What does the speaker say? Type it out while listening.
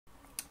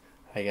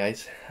Hi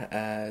guys,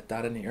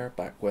 Darren here,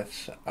 back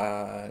with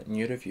a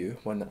new review,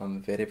 one that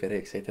I'm very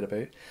excited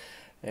about.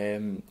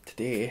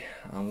 Today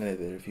I'm going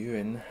to be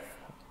reviewing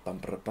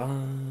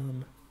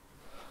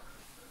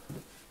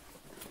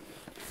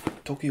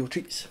Tokyo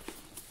Treats.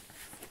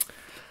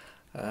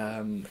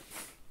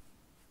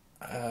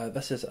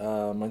 This is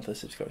a monthly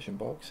subscription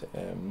box.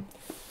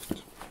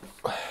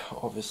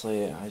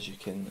 Obviously, as you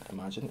can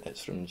imagine,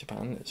 it's from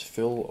Japan. It's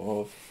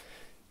full of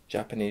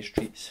Japanese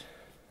treats.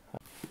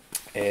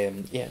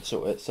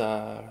 So it's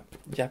a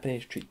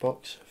Japanese treat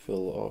box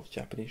full of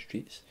Japanese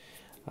treats,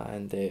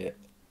 and it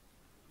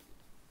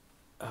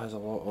has a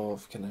lot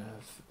of kind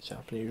of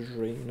Japanese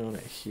writing on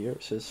it here.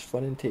 It says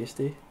fun and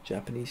tasty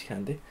Japanese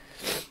candy.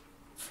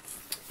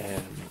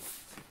 And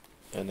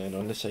then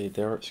on the side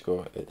there it's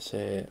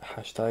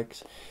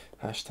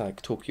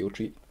hashtag Tokyo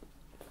Treat,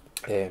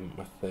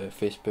 with the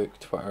Facebook,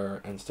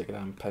 Twitter,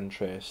 Instagram,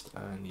 Pinterest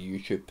and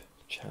YouTube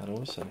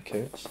channels and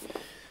accounts.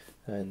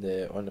 And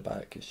on the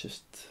back it's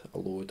just a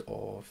load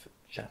of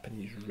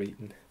Japanese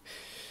writing.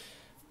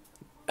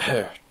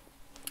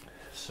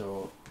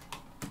 So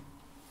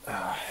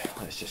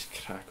let's just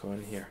crack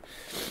on here.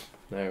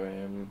 Now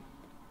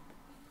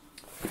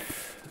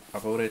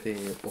I've already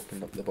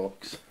opened up the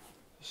box,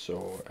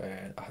 so I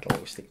had a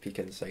little sneak peek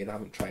inside. I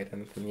haven't tried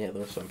anything yet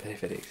though, so I'm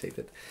very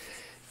excited.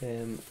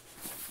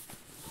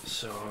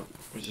 So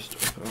we just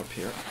open up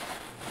here,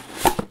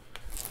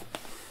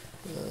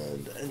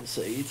 and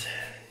inside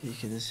you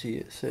can see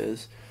it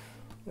says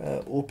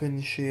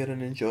open, share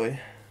and enjoy,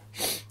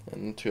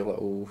 and two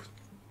little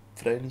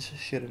friends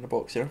sharing the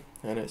box here,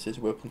 and it says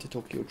welcome to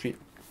Tokyo Treat.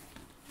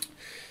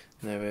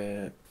 Now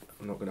I'm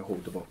not going to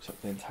hold the box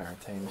up the entire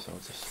time, so I'll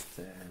just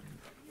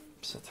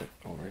sit it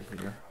over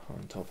here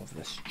on top of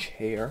this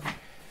chair.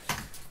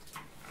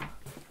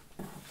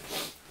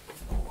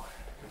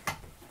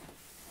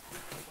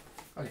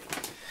 Okay,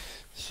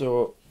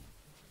 so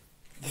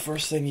the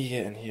first thing you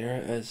get in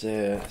here is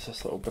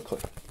this little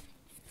booklet.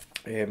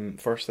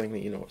 First thing that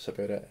you notice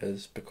about it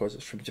is because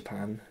it's from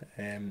Japan,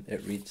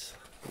 it reads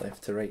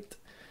left to right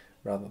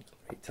rather than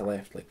right to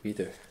left like we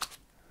do.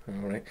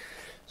 Alright,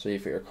 so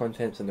you've got your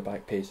contents in the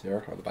back page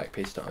there, or the back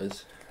page that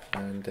is,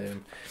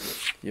 and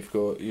you've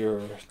got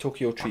your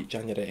Tokyo Treat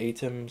January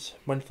items,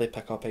 monthly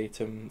pickup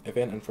item,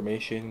 event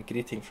information,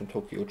 greeting from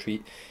Tokyo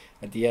Treat,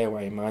 a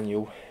DIY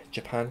manual,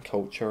 Japan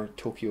culture,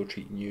 Tokyo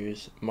Treat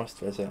news, must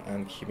visit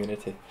and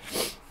community.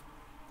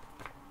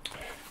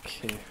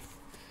 Okay,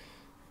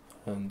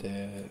 and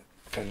in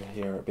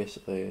here it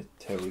basically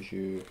tells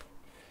you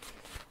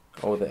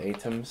all the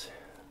items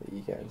that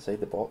you get inside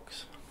the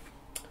box.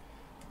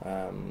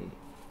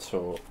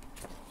 So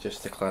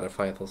just to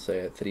clarify, they'll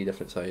say 3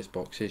 different size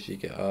boxes. You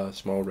get a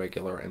small,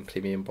 regular and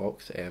premium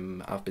box.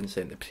 I've been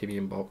sent the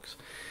premium box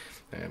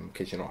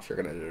because, you know, if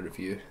you're going to do a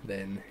review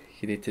then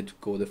you need to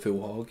go the full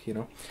hog, you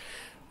know.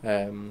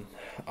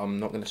 I'm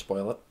not going to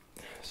spoil it,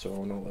 so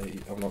I'll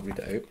not read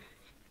it out.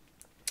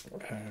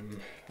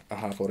 I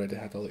have already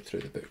had a look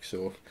through the book,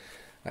 so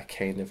I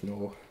kind of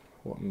know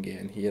what I'm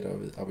getting here.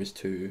 I was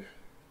too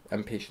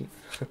impatient.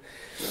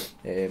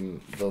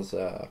 There's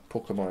a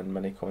Pokemon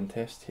mini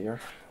contest here,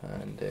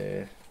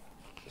 and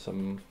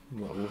some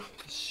little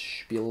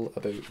spiel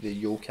about the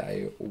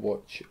Yokai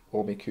Watch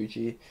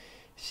Omikuji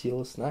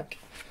seal snack.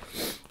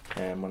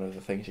 One of the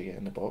things you get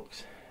in the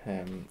box.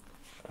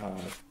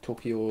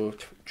 Tokyo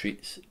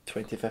Treats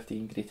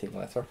 2015 greeting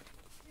letter.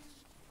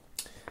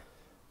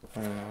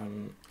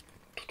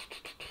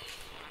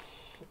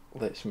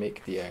 Let's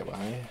make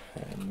DIY.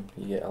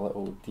 You get a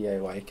little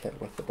DIY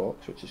kit with the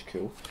box, which is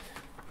cool.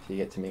 So you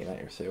get to make that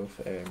yourself.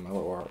 A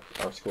little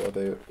article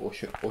about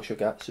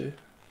Oshogatsu,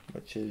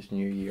 which is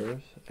New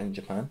Year's in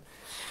Japan.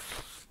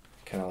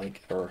 Kind of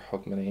like our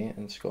Hogmanay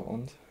in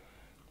Scotland.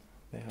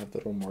 They have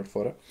their own word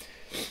for it.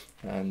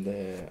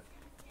 And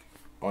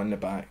on the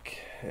back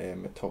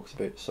it talks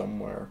about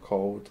somewhere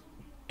called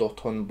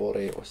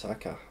Dotonbori,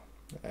 Osaka.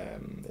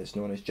 It's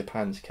known as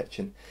Japan's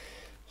Kitchen.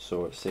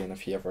 So it's saying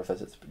if you ever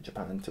visit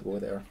Japan to go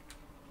there,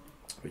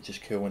 which is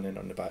cool. And then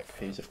on the back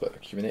page they've got a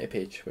community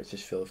page which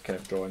is full of kind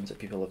of drawings that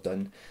people have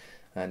done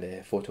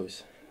and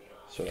photos,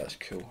 so that's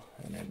cool.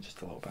 And then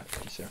just a little back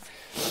page there.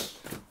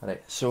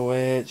 Alright, so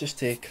just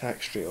to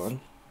crack straight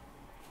on,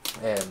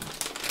 the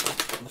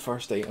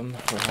first item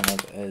we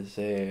have is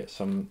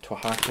some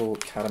Tohaco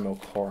caramel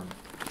corn.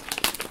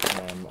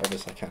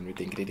 Obviously I can't read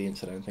the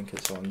ingredients or anything because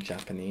it's on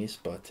Japanese,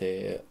 but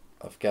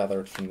I've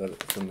gathered from the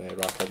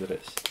wrapper that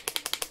it's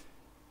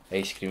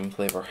ice cream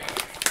flavour.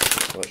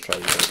 So let's try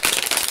this out.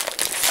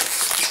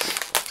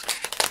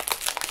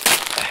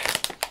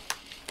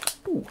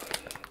 Ooh.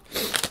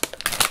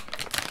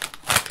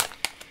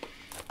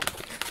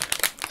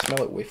 Smell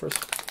like wafers.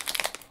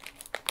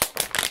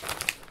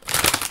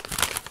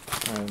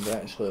 And they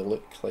actually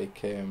look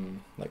like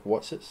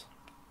Wotsits.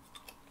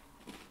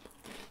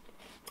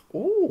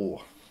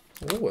 Oh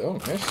well,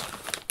 nice.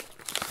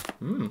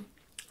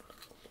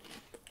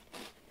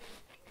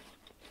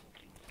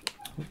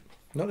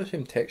 Not the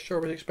same texture I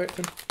was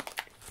expecting.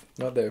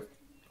 They're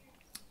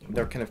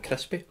kind of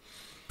crispy.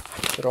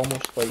 They're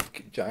almost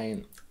like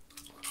giant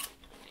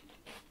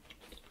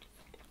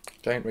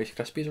giant Rice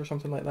Krispies or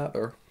something like that.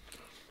 They're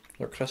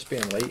crispy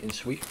and light and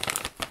sweet.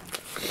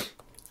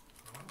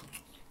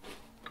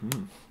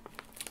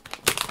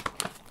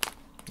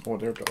 Oh,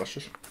 they're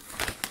delicious.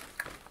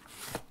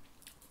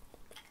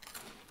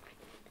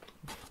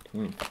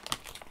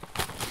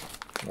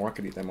 Oh, I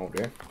could eat them all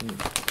day.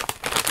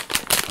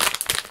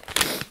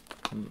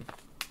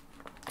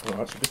 Oh,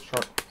 that's a good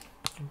start.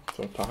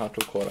 So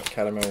Tahato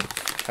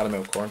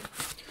caramel corn.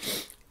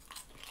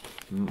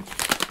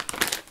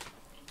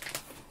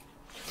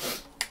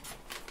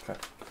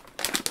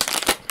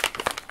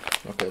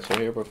 Okay, so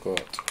here we've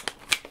got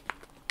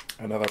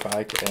another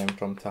bag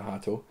from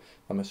Tahato.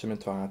 I'm assuming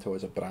Tahato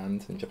is a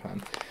brand in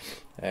Japan.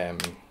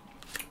 And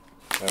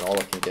all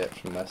I can get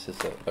from this is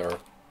that they're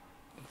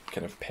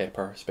kind of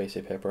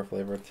spicy pepper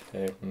flavoured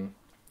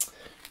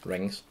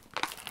rings.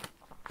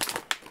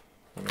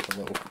 And there's a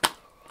little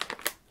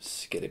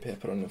scary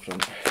pepper on the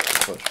front.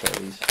 So let's try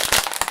these.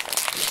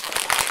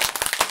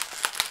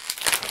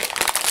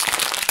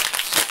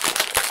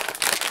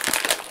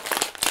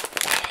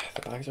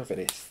 The bags are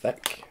very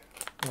thick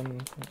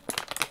on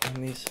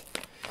these.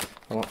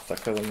 A lot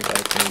thicker than the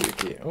bags in the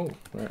UK. Oh,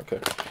 right,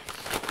 okay.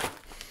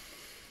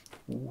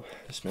 Ooh,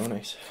 they smell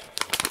nice.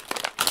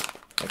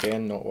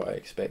 Again, not what I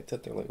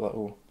expected. They're like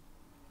little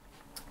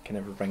kind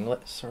of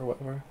ringlets or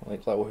whatever,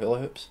 like little hula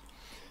hoops,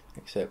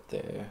 except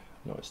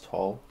not as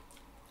tall.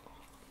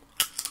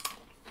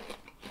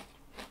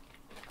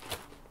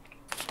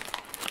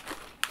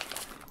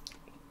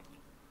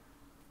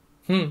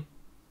 They're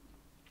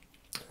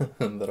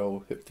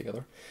all hooked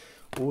together.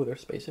 Oh, they're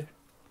spicy.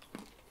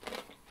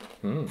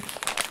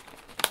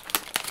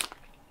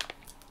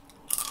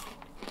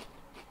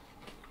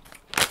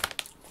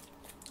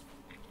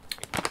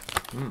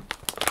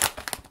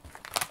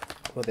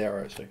 Well, they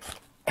are actually.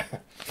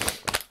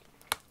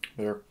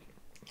 They're.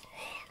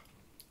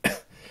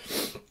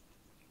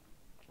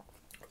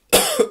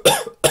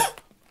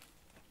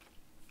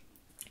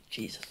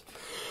 Jesus.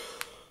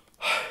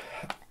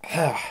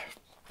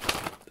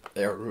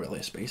 They're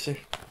really spicy.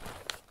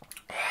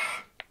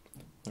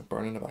 They're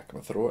burning the back of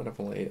my throat, and I've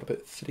only ate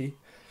about 3.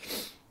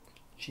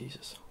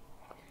 Jesus.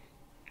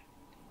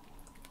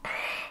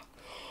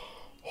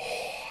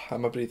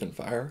 Am I breathing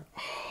fire?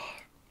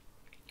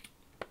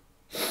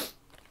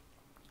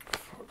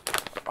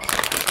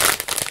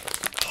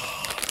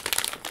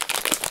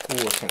 Oh,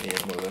 I can't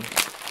eat more of them.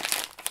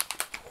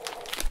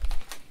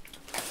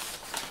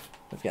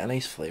 They've got a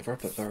nice flavour,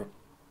 but they're...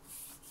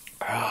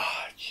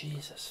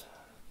 Jesus.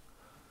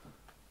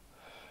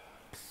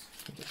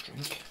 Need a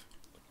drink.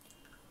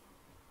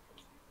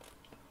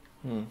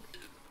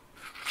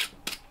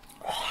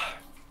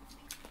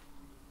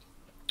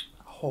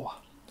 Oh,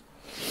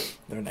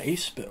 they're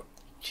nice, but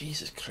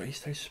Jesus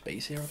Christ, how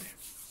spicy are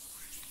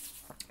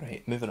they?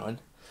 Right, moving on.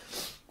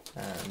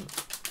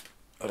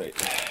 Alright,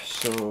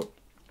 so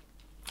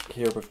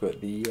here we've got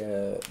the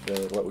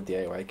little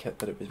DIY kit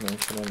that it was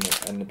mentioning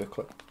in the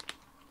booklet.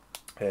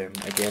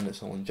 Again,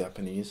 it's all in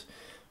Japanese,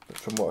 but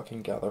from what I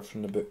can gather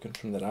from the book and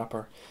from the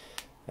wrapper,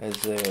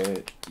 is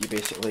you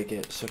basically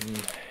get some,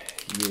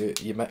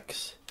 you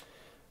mix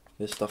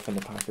the stuff in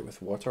the packet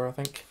with water, I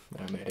think.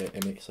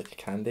 It makes like a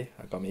candy,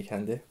 a gummy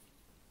candy,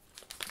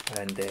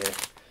 and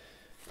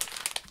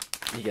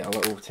you get a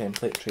little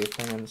template tray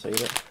thing inside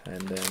it,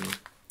 and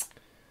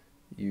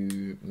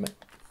you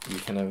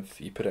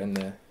put it in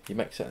the, you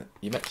mix it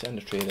in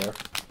the tray there,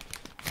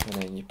 and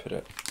then you put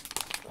it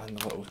in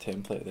the little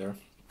template there,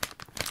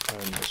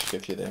 and this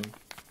gives you them,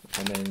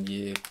 and then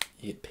you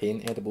get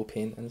paint, edible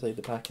paint inside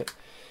the packet,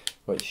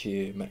 which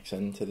you mix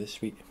into the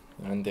sweet,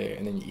 and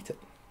then you eat it.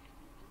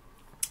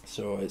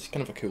 So it's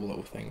kind of a cool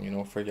little thing, you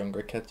know, for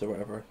younger kids or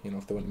whatever, you know,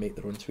 if they want to make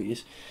their own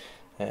sweeties.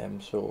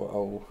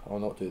 So I'll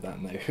not do that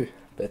now,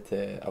 but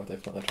I'll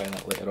definitely try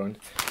that later on,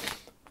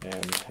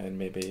 and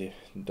maybe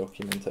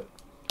document it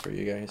for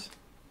you guys.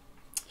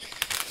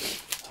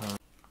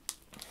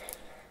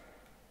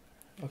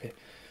 Okay,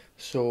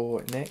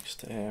 so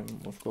next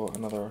we've got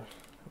a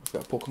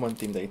Pokemon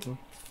themed item.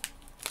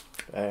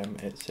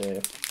 It's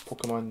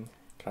Pokemon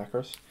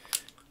crackers,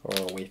 or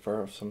a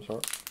wafer of some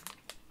sort.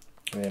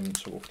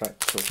 So we'll crack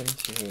this open,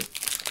 see how it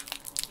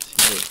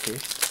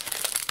tastes.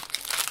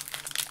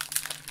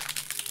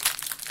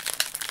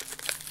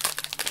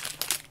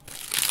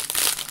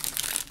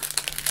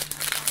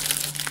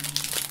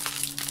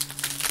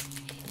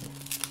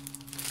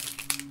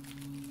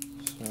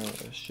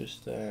 So it's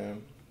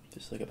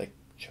just like a big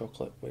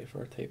chocolate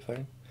wafer type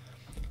thing.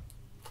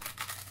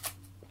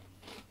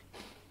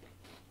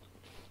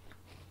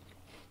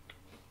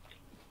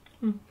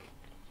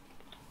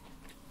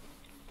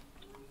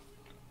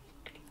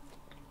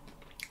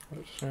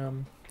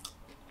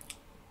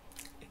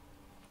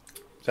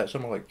 It's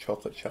actually more like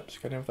chocolate chips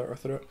kind of that are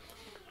through it,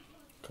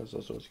 because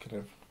there's those kind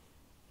of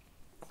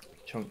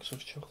chunks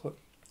of chocolate.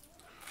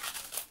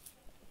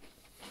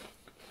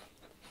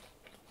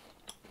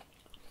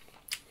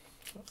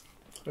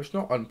 It's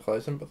not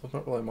unpleasant, but there's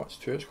not really much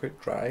to it. It's quite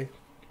dry,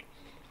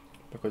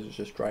 because it's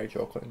just dry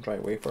chocolate and dry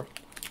wafer.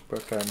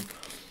 But I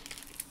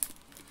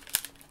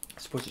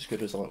suppose it's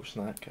good as a little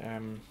snack.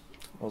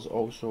 There's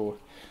also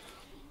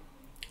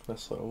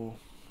this little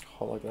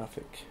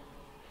holographic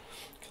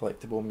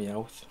collectible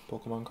Meowth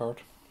Pokemon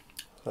card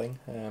thing.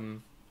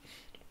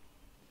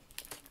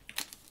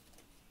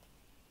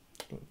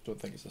 Don't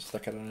think it's a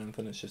sticker or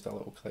anything, it's just a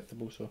little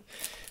collectible, so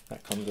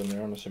that comes in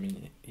there. I'm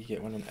assuming you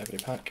get one in every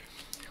pack.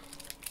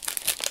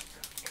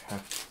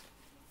 Okay.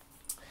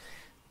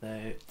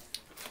 Now,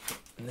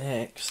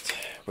 next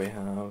we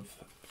have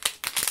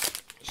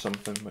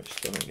something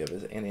which doesn't give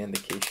us any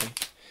indication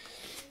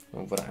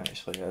of what it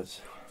actually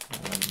is. I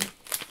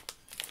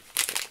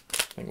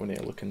think we need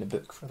to look in the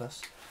book for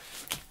this.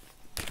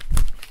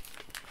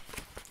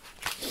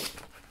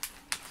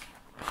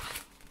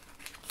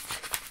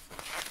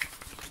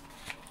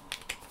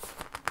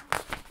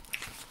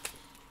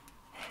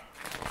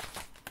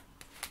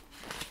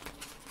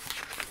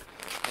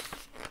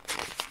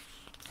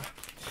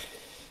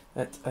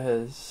 It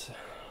is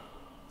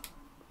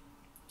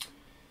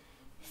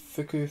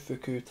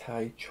Fuku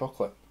Thai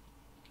chocolate.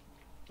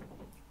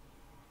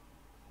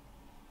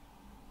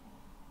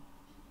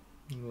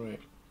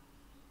 Right.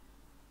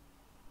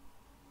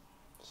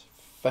 It's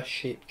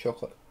fish-shaped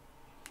chocolate.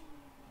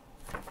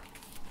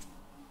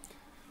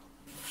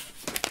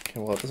 Okay,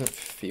 well, it doesn't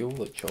feel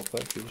like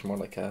chocolate, it feels more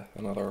like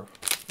another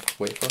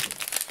wafer.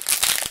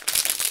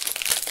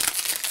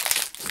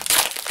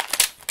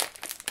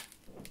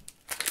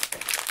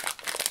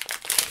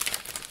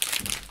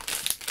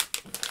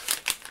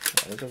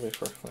 That is a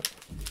wafer. Look.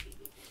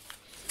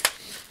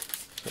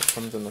 So it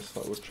comes in this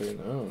little tray.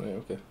 Oh, right,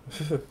 okay.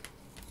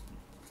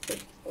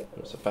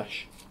 It's a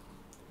fish,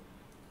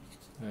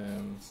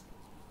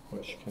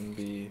 which can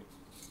be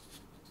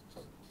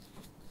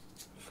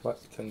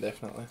flipped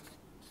indefinitely,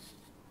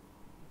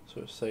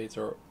 so sides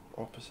are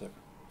opposite.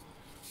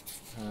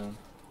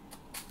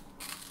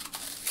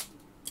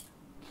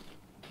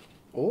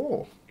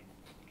 Oh,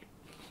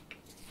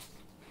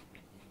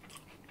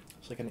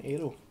 it's like an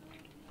arrow.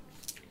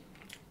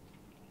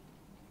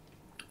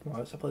 Wow,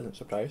 that's a pleasant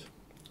surprise.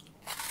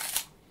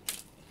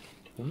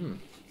 I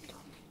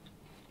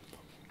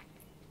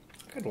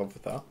could live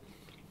with that.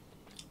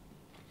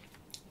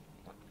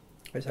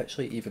 It's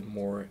actually even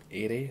more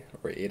airy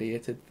or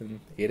aerated than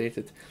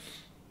aerated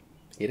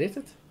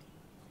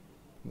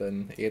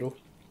than aero.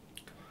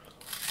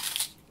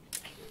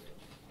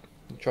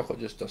 The chocolate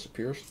just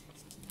disappears.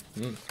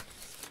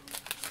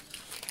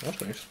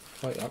 That's nice.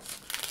 I like that.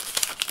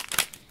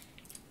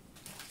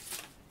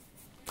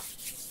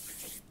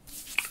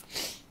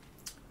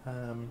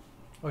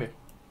 Okay.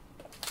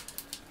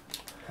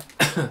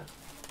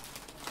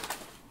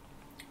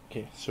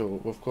 Okay, so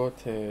we've got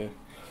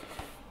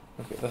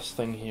this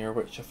thing here,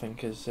 which I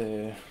think is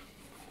some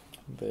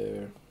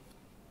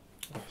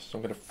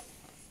kind of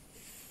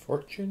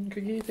fortune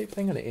cookie type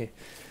thing. I need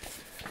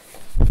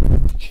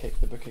to check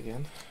the book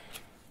again.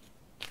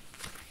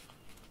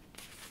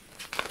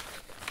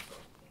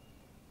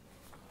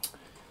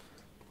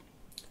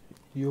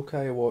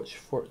 Yokai Watch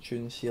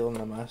Fortune Seal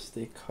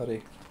Namaste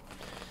Curry.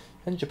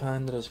 In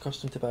Japan, there is a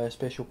custom to buy a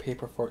special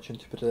paper fortune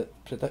to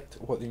predict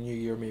what the new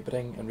year may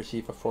bring and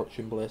receive a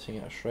fortune blessing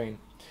at a shrine.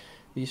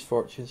 These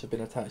fortunes have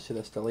been attached to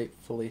this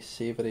delightfully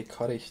savoury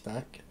curry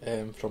stack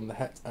from the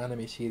hit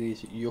anime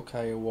series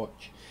Yokai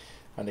Watch,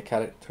 and the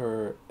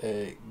character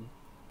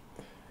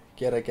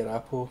Gera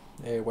Gerapo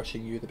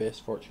wishing you the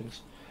best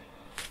fortunes.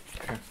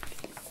 Okay.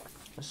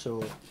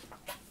 So,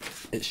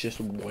 it's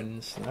just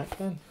one snack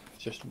then?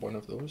 It's just one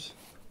of those.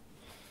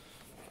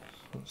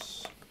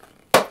 Let's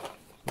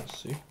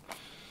see.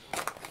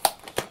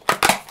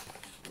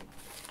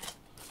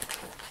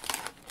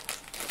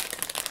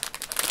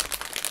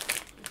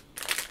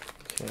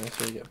 Okay,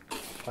 so you get a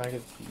bag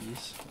of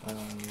these,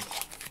 and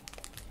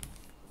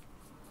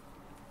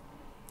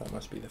that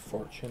must be the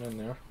fortune in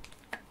there,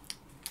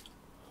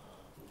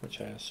 which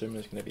I assume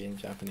is going to be in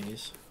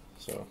Japanese,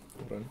 so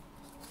hold on.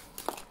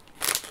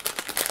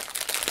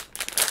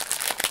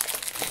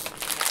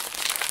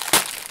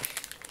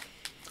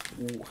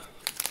 Ooh.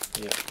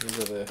 Yeah, these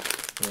are the,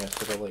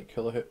 so they're like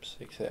hula hoops,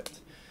 except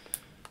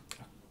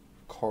a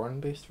corn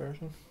based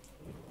version,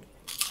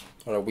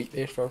 or a wheat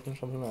based version,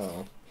 something, I don't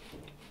know.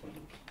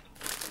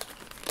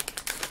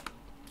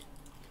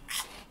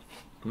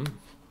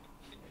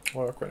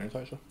 Well, they're quite nice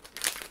actually.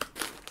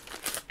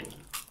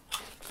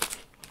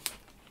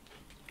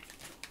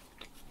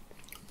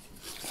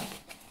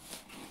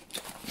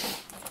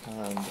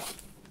 And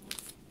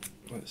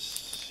let's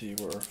see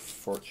what our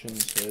fortune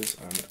says,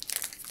 and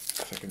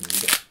if I can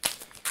read it.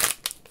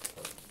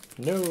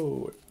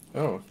 No!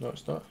 Oh, no,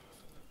 it's not.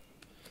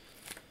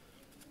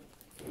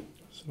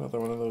 It's another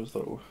one of those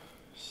little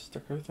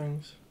sticker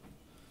things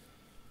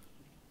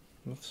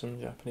with some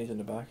Japanese in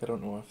the back. I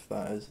don't know if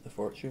that is the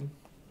fortune,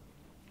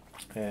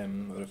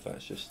 or if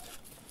that's just...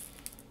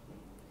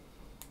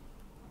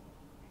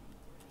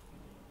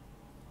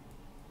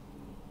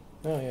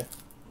 Oh yeah,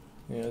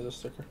 yeah, it's a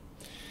sticker.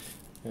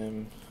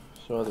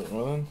 So I don't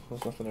know then,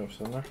 there's nothing else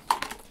in there.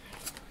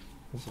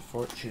 There's a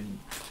fortune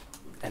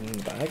in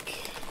the bag.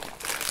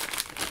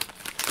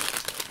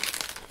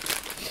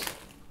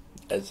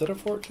 Is it a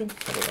fortune?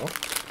 I don't know.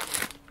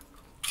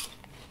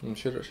 I'm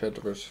sure it said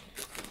there was,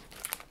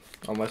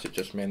 unless it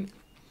just meant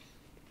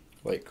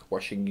like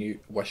wishing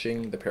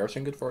the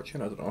person good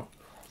fortune. I don't know.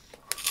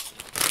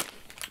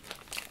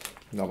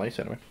 Not nice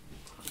anyway.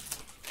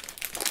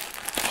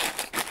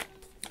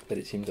 But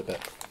it seemed a bit,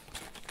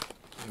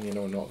 you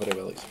know, not very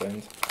well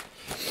explained.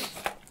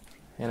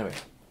 Anyway.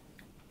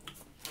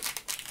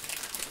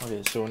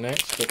 Okay, so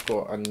next we've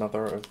got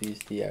another of these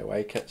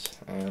DIY kits.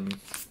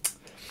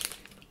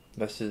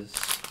 This is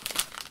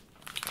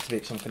to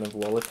make some kind of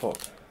lollipop.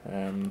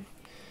 There's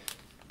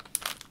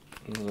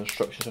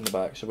instructions on the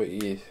back. So what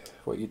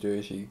you do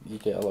is you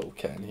get a little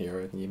kit in here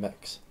and you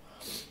mix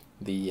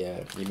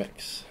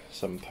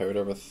some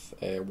powder with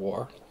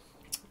water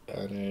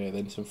and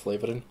then some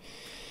flavouring.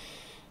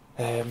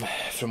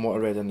 From what I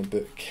read in the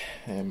book,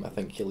 I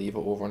think you leave it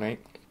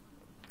overnight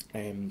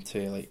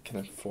to like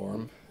kind of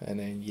form, and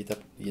then you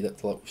dip the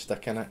little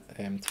stick in it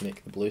to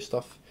make the blue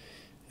stuff,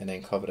 and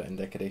then cover it in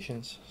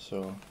decorations.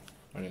 So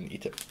and then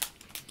eat it.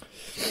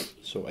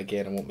 So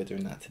again, I won't be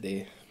doing that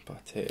today,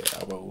 but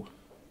I will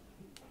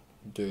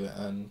do it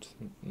and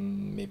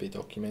maybe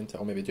document it,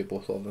 or maybe do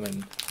both of them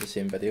in the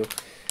same video,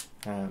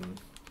 and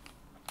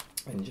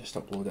just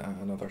upload it at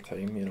another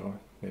time, you know,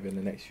 maybe in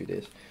the next few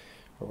days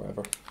or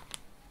whatever.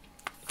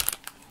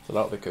 So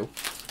that'll be cool.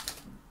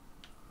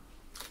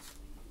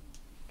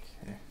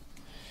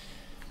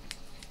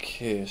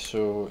 Okay,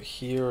 so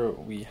here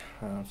we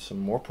have some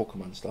more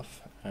Pokemon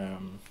stuff.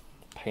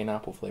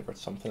 Pineapple flavoured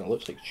something. It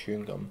looks like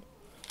chewing gum.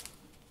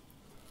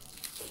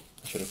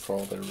 I should have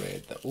probably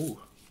read the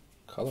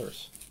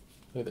colours.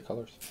 Look at the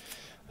colours.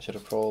 I should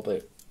have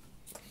probably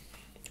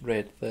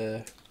read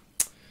the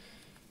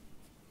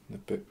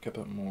book a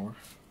bit more.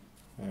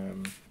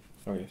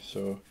 Okay,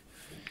 so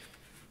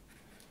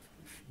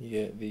you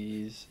get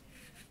these.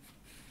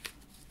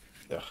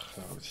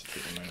 I'll just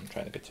take them out. I'm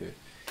trying to be too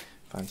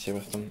fancy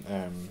with them.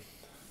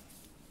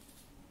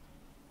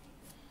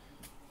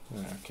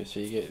 Okay, so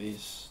you get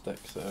these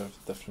sticks that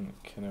have different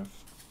kind of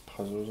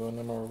puzzles on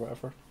them or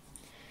whatever.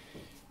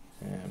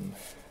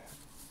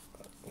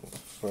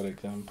 For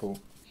example,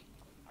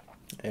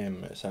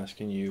 it's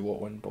asking you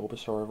what one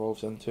Bulbasaur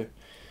evolves into,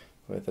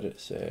 whether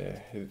it's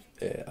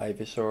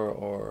Ivysaur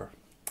or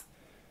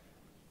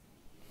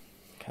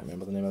can't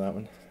remember the name of that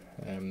one,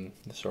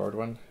 the sword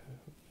one,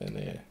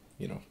 and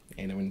you know,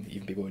 anyone,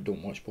 even people who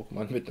don't watch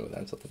Pokemon would know the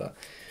answer to that.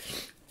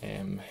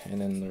 And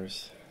then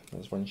there's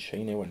one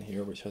shiny one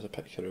here which has a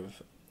picture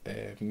of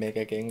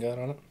Mega Gengar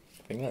on it.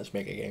 I think that's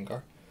Mega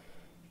Gengar.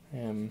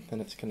 And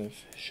it's kind of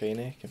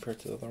shiny compared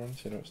to the other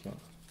ones, you know, it's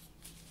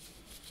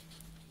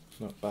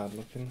not bad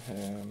looking.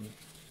 And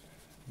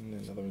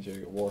then the other ones here,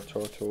 you got War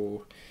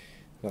Turtle,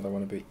 another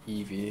one about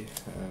Eevee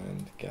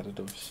and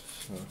Gyarados.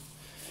 So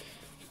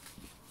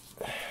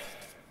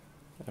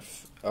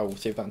I'll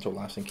save that until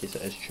last in case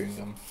it is chewing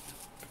gum,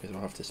 because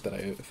I'll have to spit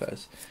it out if it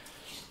is.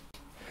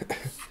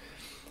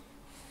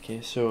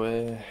 Okay,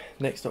 so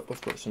next up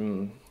we've got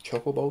some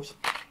choco balls,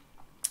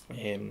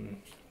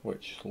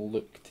 which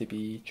look to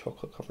be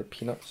chocolate covered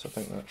peanuts. I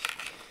think that's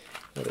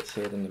what it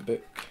said in the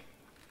book.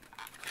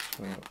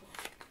 So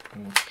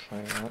I'm going to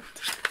try that.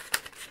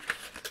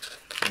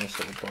 Nice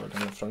little bird in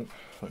the front,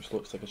 which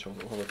looks like a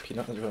chocolate covered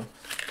peanut as well.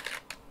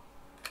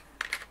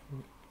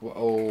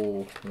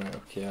 Oh, right,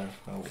 okay,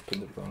 I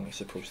opened it wrong. It's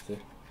supposed to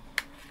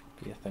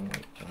be a thing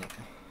like that.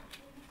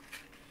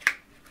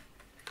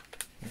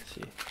 Let's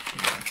see.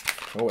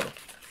 Oh well.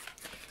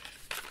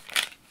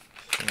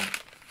 So,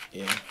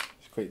 yeah,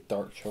 it's quite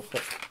dark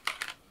chocolate.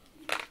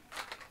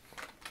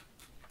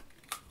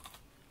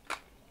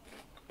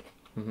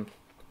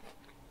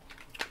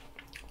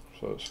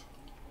 So it's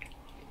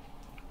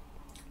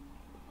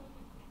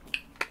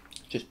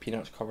just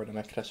peanuts covered in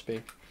a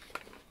crispy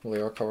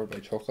layer covered by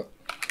chocolate.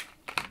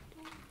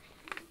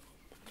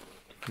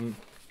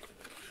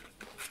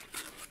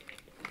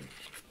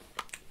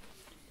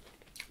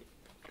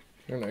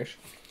 They're nice.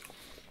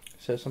 It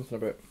says something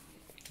about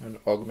an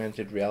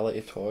augmented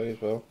reality toy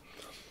as well.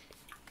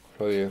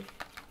 So you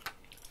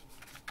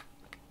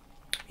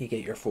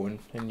get your phone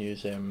and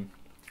use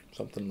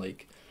something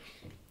like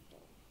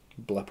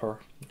Blipper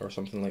or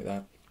something like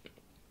that,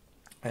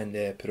 and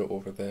put it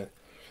over the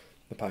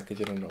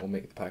packaging, and it'll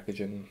make the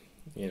packaging,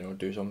 you know,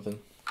 do something,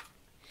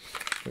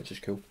 which is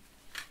cool.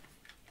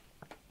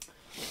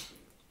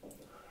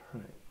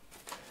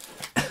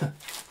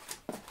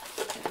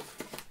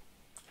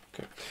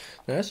 Okay,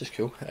 now this is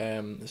cool.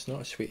 It's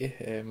not a sweetie.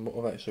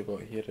 What I've actually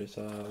got here is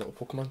a little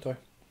Pokemon toy.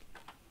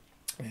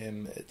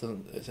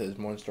 It says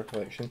Monster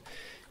Collection,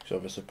 so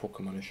obviously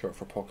Pokemon is short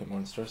for Pocket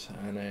Monsters,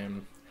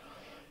 and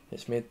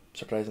it's made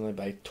surprisingly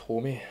by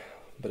Tomy,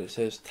 but it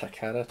says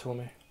Takara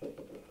Tomy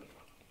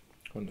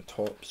on the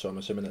top, so I'm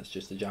assuming it's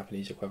just the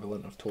Japanese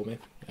equivalent of Tomy.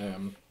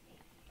 And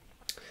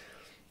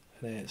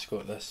then it's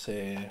got this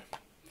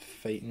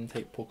fighting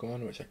type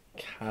Pokemon, which I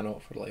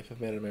cannot for the life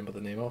of me remember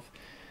the name of.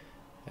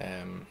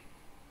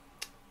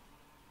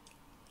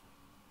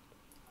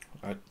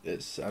 I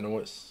know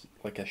it's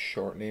like a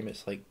short name.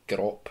 It's like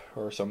Grop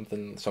or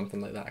something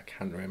like that. I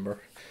can't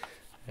remember.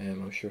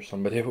 I'm sure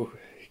somebody will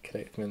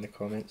correct me in the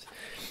comments.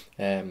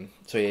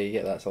 So yeah, you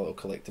get that's a little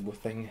collectible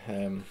thing.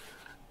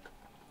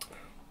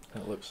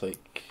 It looks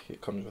like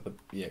it comes with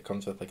it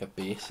comes with like a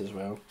base as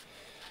well,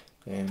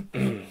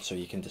 so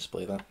you can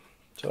display that.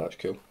 So that's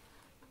cool.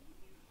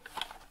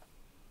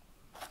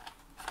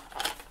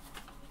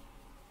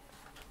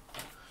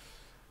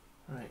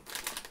 Right.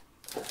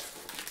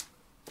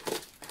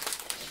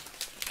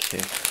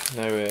 Okay.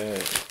 Now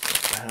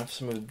I have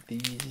some of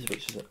these,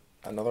 which is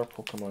another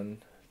Pokemon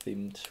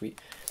themed sweet.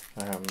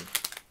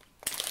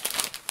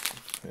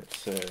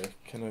 It's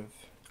kind of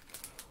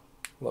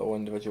little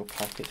individual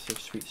packets of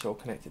sweets all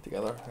connected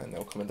together, and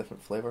they'll come in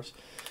different flavours.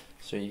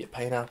 So you get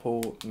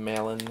pineapple,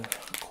 melon,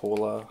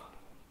 cola,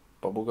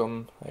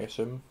 bubblegum, I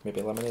assume,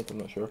 maybe lemonade, I'm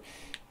not sure,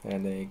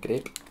 and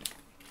grape.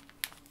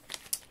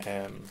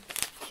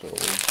 So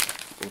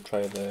we'll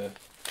try the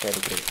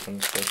grape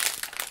ones first.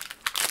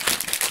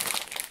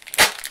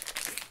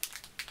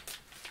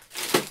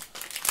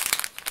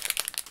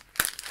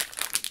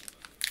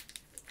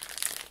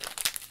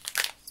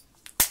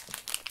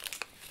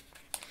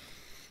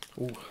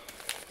 Ooh,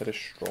 very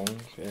strong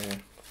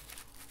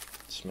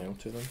smell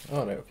to them.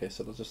 Oh right, okay,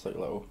 so they're just like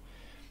little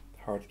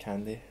hard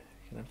candy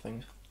kind of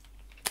things.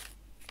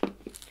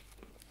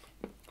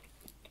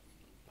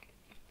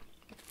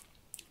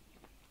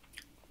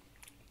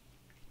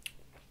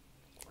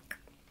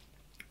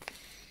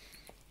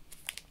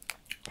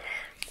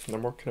 They're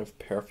more kind of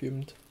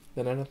perfumed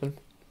than anything,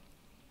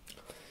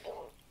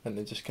 and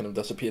they just kind of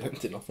disappear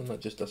into nothing. That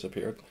just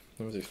disappeared.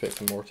 I was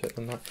expecting more to it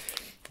than that.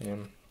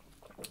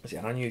 It's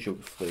an unusual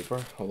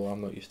flavour, although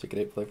I'm not used to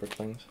grape flavoured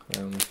things.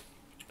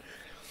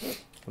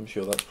 I'm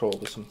sure that's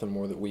probably something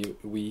more that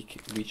we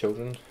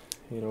children,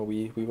 you know,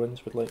 we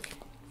ones would like,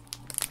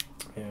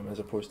 as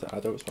opposed to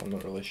adults. But I'm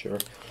not really sure.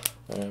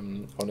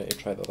 I'll need to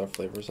try the other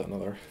flavours at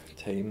another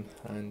time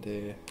and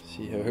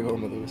see how I go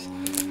on with those.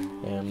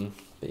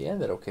 But yeah,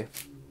 they're okay.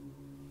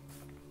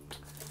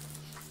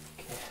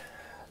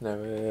 Now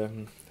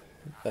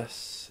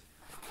this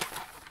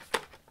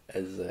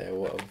is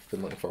what I've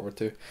been looking forward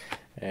to.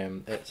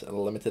 It's a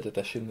limited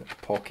edition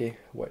Pocky,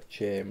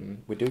 which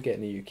we do get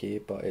in the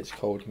UK, but it's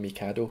called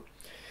Mikado.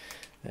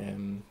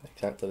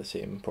 Exactly the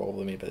same,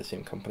 probably made by the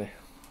same company.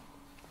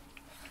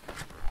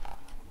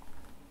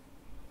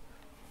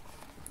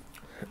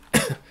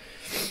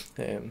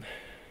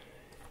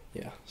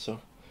 Yeah, so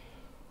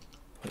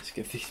let's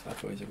give these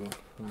bad boys a go.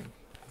 I'm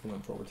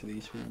looking forward to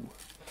these,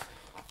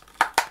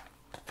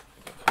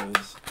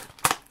 because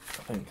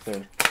I think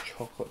they're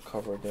chocolate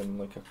covered in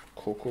like a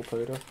cocoa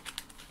powder,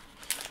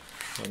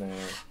 and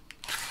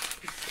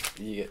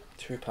you get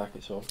 2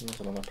 packets of them.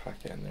 There's another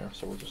packet in there,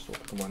 so we'll just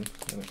open one.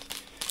 And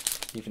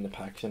it's even the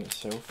packaging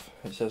itself.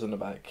 It says on the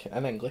back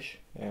in English,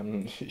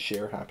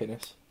 "Share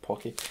happiness,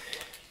 Pocky,"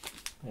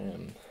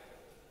 and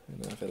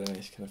a very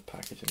nice kind of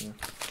packaging there.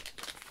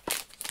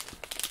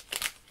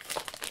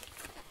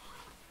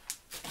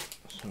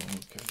 So I'll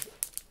give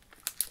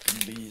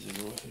these a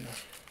go here.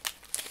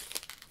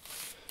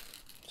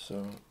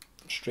 So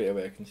straight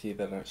away I can see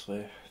they're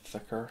actually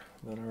thicker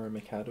than our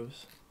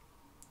Mikados.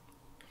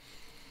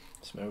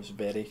 Smells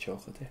very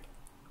chocolatey.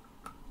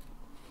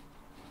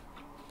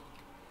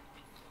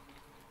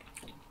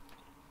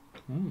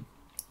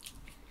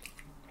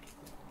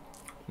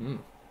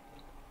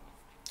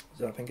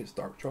 So I think it's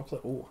dark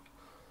chocolate. Oh.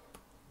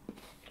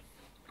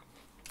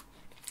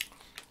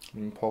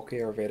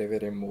 Pocky are very,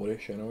 very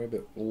moreish anyway,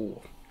 but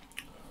oh.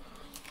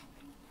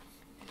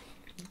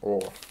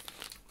 Oh.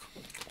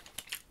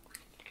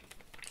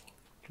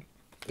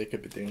 They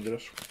could be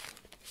dangerous.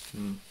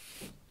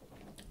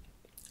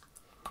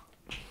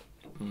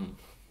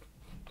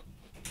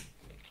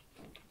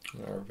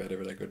 They are very,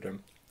 very good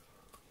then.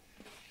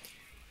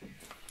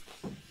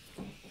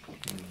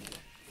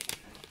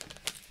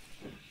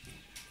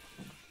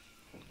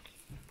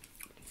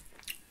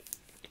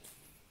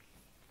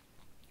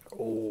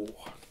 Oh,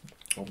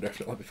 I'll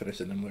definitely be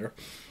finishing them later.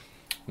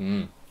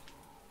 And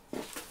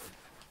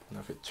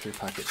I've got 2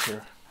 packets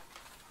here.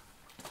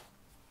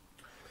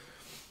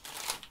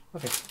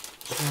 Okay,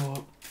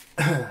 so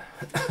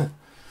the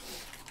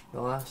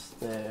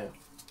last,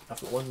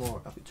 I've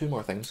got 2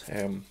 more things.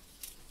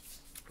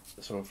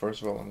 So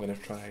first of all, I'm going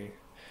to try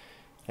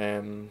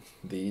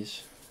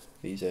these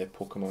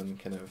Pokemon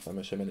kind of, I'm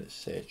assuming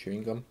it's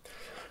chewing gum,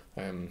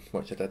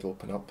 which I did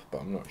open up,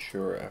 but I'm not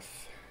sure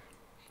if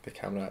the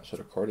camera actually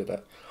recorded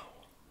it,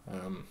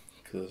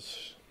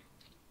 because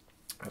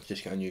I've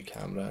just got a new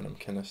camera and I'm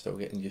kind of still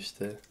getting used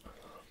to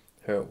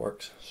how it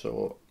works.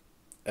 So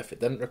if it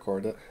didn't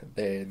record it,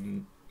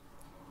 then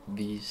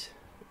these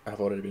have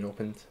already been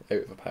opened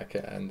out of a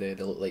packet, and they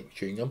look like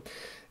chewing gum,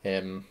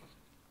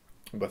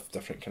 with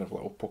different kind of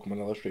little Pokemon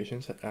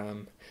illustrations.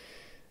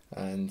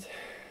 And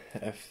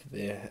if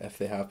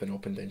they have been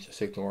opened, then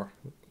just ignore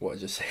what I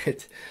just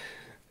said.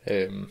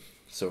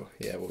 So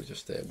yeah, we'll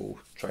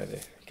try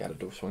the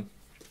Gyarados one.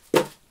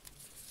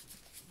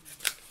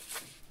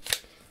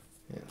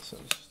 Yeah, so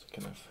it's just a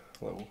kind of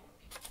little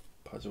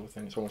puzzle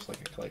thing. It's almost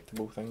like a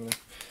collectible thing there.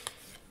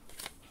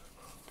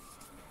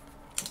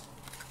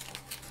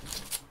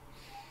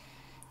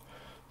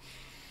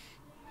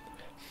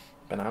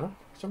 banana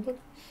or something.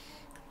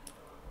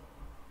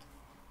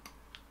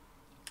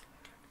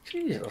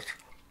 Jesus.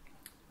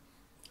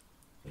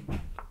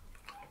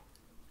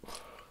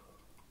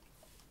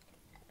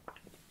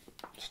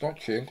 Stop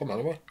chewing, come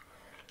anyway.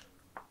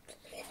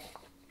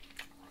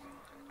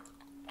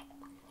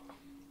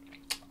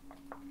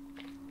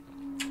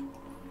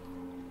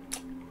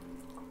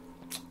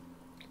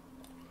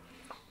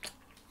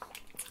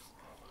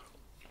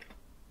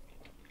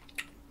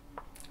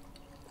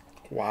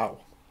 Wow.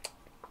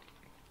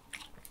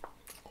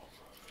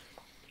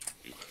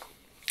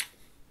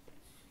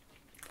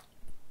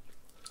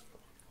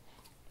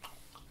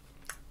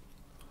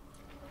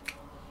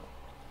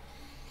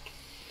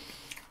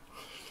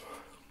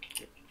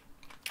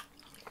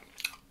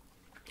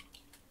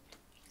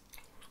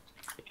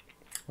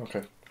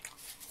 Okay.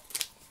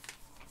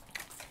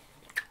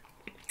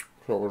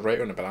 So it was right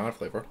on the banana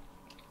flavour.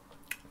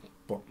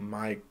 But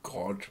my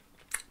god.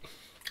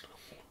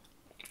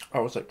 I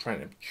was like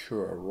trying to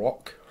chew a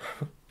rock.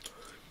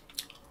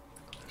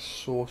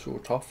 So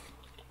tough.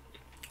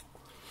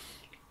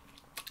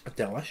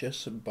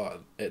 Delicious,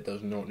 but it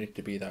does not need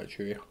to be that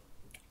chewy.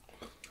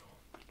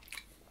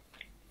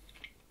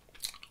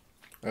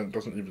 And it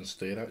doesn't even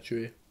stay that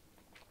chewy.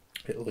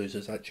 It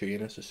loses that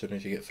chewiness as soon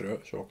as you get through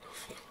it, so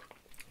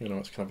you know,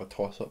 it's kind of a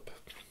toss up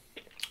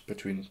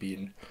between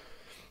being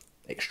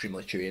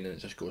extremely chewy and it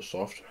just goes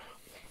soft.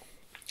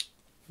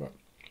 But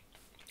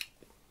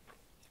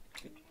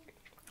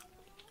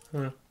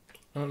I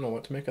don't know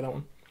what to make of that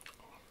one.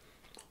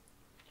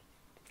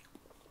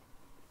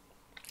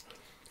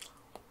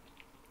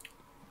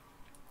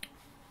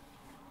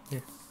 Yeah.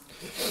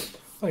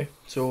 Okay,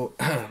 so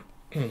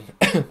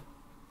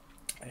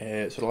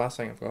so the last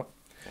thing I've got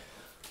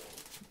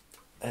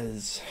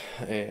is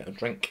a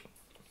drink.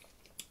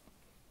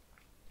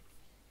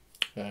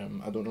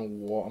 I don't know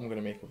what I'm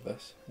gonna make of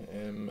this.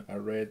 I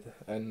read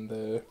in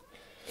the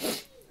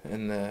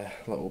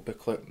little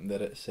booklet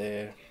that it's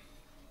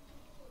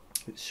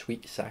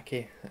sweet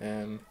sake.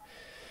 And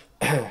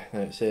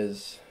it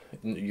says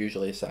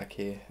usually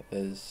sake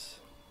is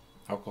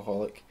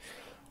alcoholic.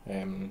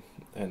 And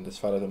as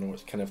far as I know,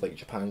 it's kind of like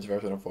Japan's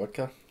version of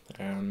vodka,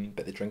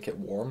 but they drink it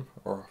warm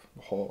or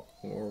hot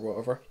or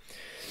whatever.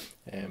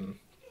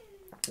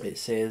 It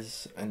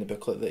says in the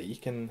booklet that you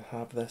can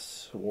have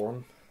this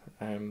warm,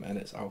 and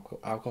it's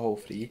alcohol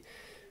free,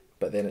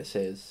 but then it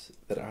says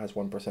that it has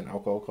 1%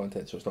 alcohol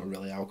content, so it's not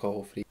really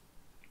alcohol free.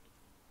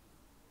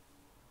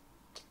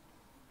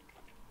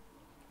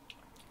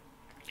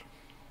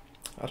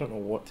 I don't know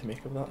what to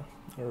make of that.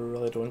 I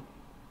really don't.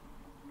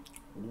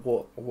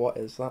 What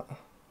is that?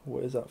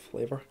 What is that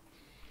flavour?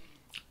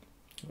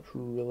 It's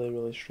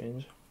really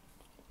strange.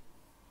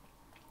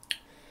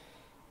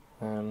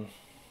 And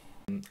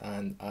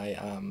I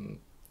am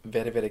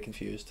very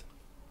confused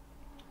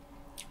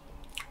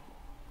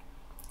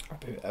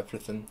about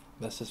everything.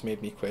 This has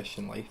made me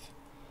question life.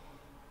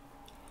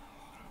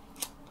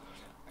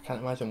 I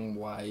can't imagine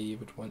why you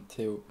would want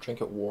to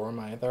drink it warm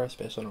either,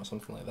 especially not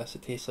something like this.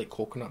 It tastes like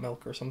coconut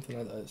milk or something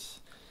like this.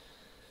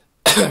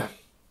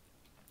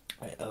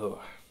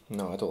 Oh,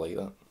 no, I don't like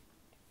that.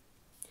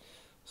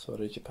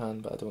 Sorry Japan,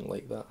 but I don't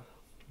like that.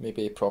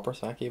 Maybe proper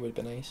sake would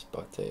be nice,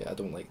 but I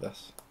don't like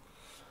this.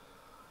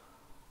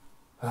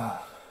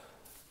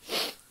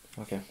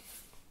 Okay.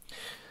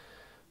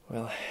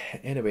 Well,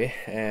 anyway,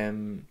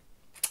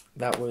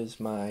 that was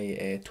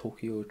my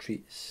Tokyo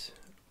Treats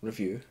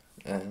review.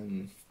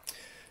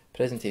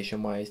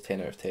 Presentation wise,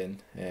 10 out of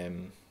 10.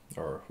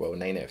 Or, well,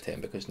 9 out of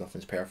 10 because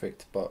nothing's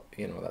perfect, but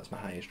you know, that's my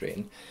highest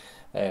rating.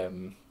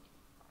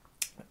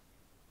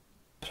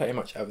 Pretty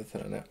much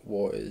everything in it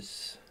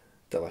was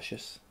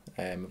delicious.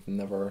 I've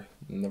never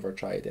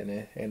tried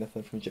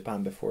anything from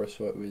Japan before,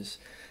 so it was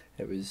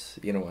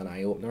you know, an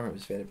eye opener. It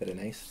was very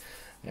nice.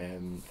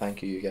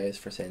 Thank you guys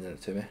for sending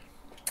it to me.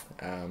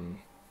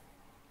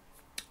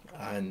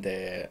 And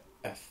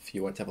if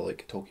you want to have a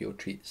look at Tokyo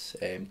Treats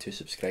to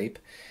subscribe,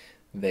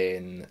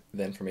 then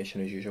the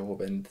information as usual will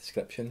be in the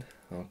description.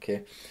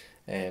 Okay.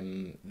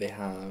 They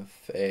have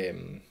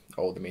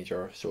all the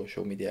major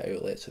social media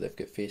outlets, so they've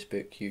got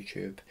Facebook,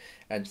 YouTube,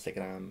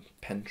 Instagram,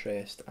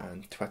 Pinterest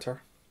and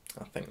Twitter.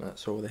 I think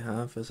that's all they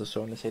have, as I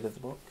saw on the side of the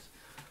box.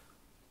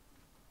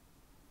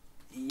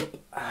 Yep.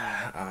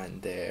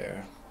 And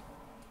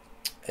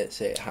it's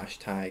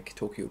hashtag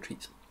Tokyo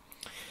Treats.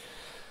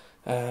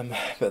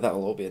 But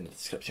that'll all be in the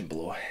description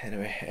below.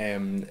 Anyway,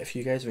 if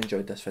you guys have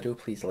enjoyed this video,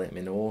 please let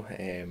me know.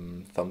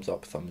 Thumbs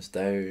up, thumbs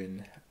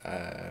down,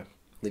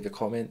 leave a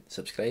comment,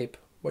 subscribe,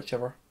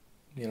 whichever,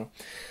 you know.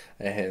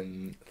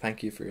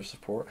 Thank you for your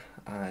support,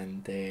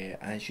 and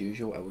as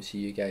usual, I will see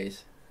you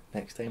guys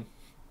next time.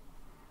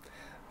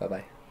 Bye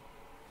bye.